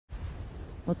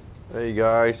What? Hey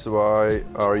guys, why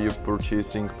are you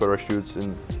purchasing parachutes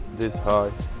in this high?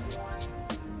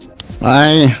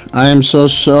 I am so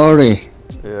sorry.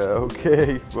 Yeah,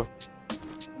 okay. But...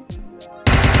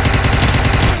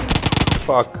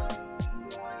 Fuck.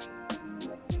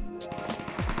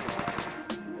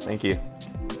 Thank you.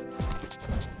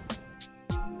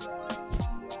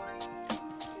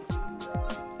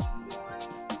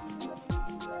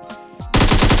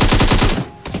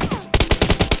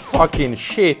 Fucking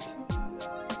shit.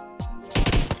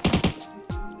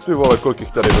 Ty vole, kolik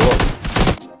jich tady bylo.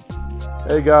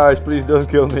 Hey guys, please don't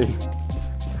kill me.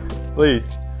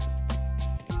 Please.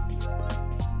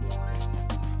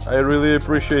 I really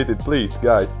appreciate it, please,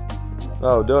 guys.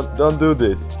 No, don't do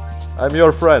this. I'm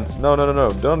your friend. No,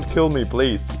 don't kill me,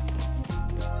 please.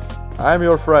 I'm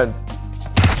your friend.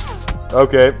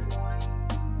 Okay.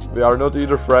 We are not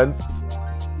either friends.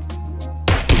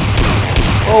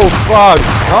 Oh fuck!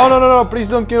 No, please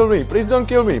don't kill me. Please don't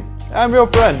kill me. I'm your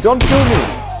friend. Don't kill me.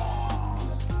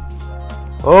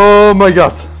 Oh my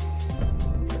god.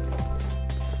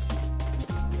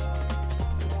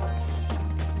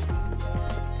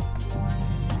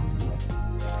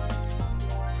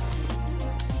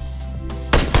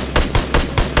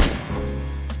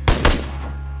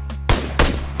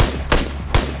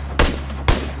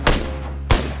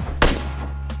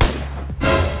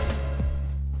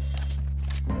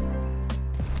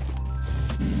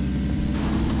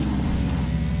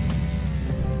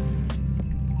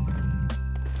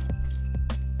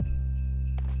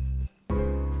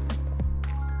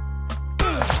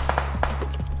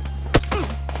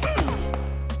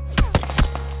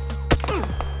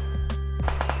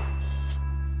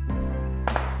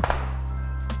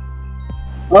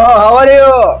 Oh, how are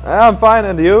you? I'm fine,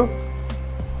 and you?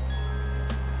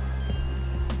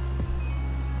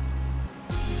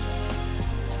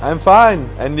 I'm fine,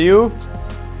 and you?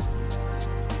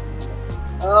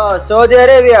 Oh, Saudi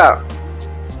Arabia.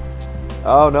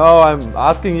 Oh no, I'm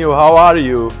asking you, how are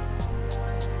you?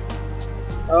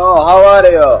 Oh, how are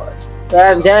you?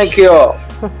 Thank you.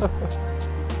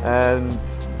 And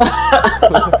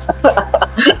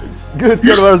good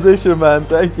conversation, man.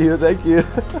 Thank you.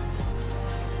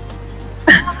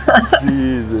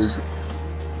 Jesus.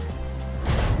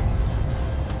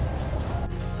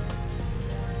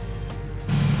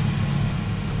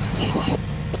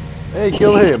 Hey,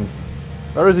 kill him.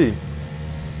 Where is he?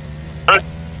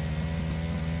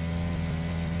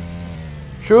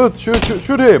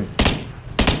 Shoot him.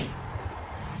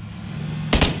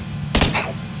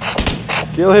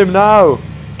 Kill him now.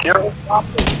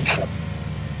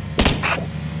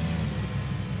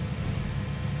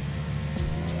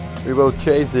 We will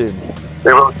chase him.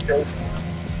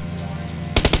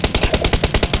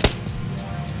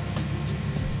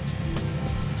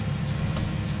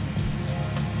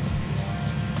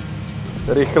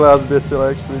 Rychle a zběsile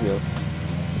jak svině.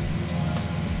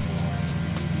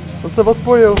 On se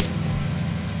odpojil.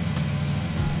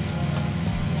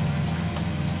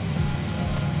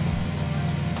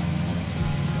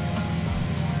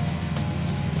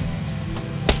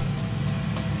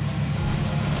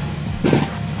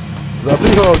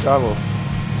 Zabij ho, kámo.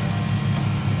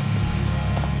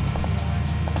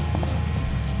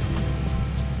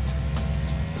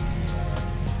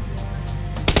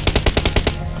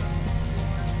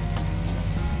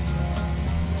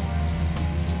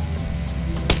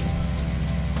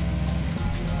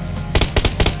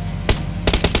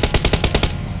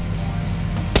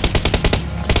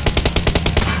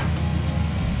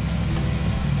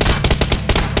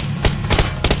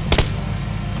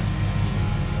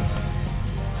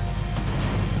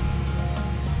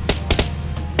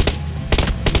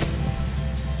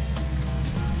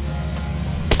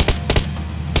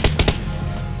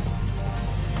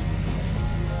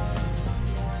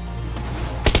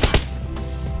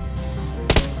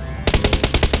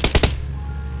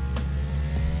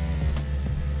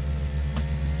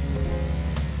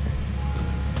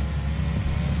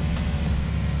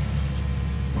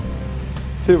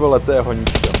 Ty vole, to je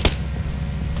honíčka.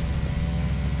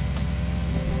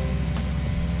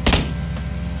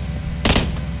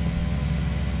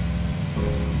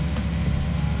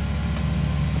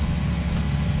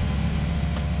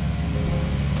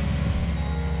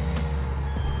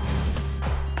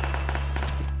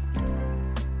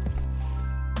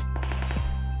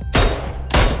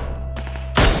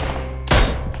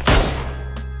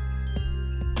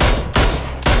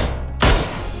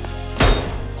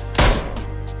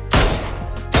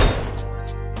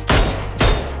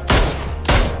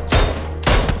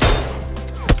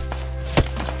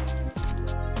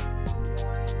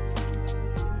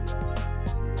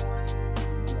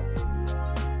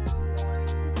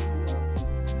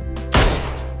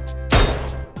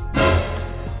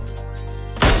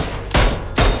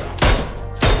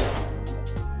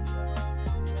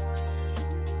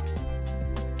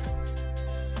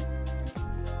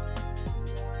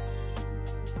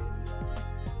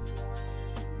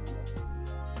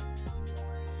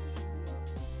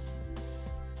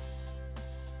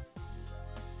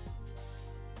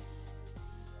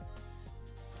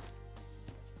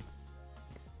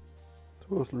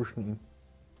 Bylo slušný.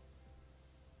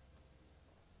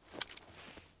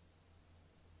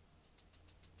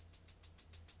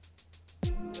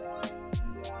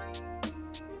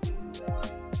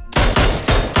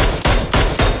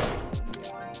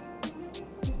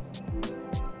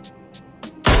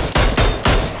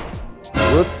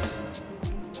 Good.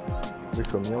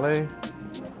 Bychom měli.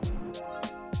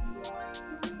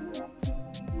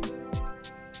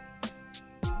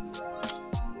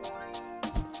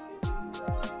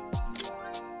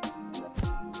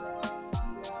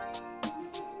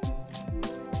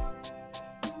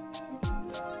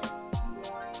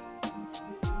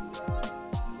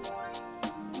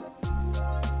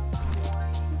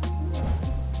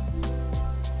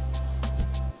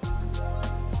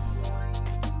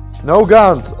 No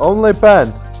guns, only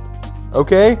pens.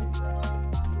 Okay?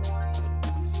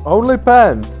 Only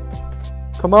pens.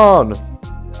 Come on.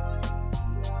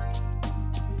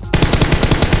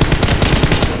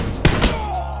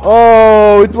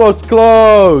 Oh, it was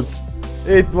close.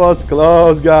 It was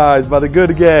close, guys, but a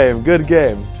good game, good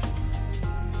game.